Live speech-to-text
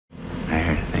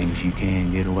There are things you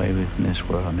can get away with in this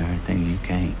world, and there are things you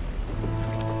can't.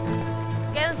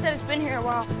 Galen said it's been here a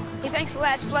while. He thinks the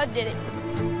last flood did it.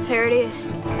 There it is.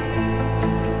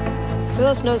 Who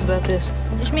else knows about this?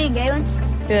 Just me and Galen.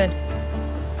 Good.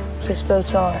 This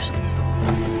boat's ours.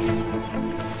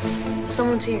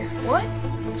 Someone's here. What?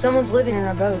 Someone's living in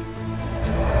our boat.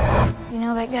 You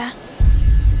know that guy?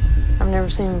 I've never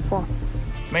seen him before.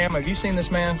 Ma'am, have you seen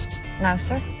this man? No,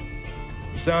 sir.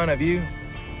 Son, have you?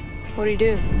 What'd he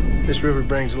do? This river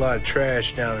brings a lot of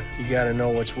trash down it. You gotta know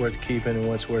what's worth keeping and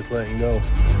what's worth letting go.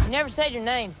 You never said your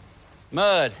name.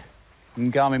 Mud. You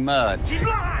can call me Mud. She's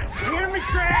lying. You hear me,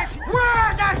 trash?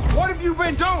 Where is that? What have you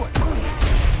been doing?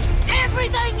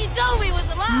 Everything you told me was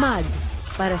a lie. Mud.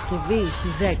 Παρασκευή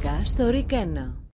στις 10 στο Rick 1.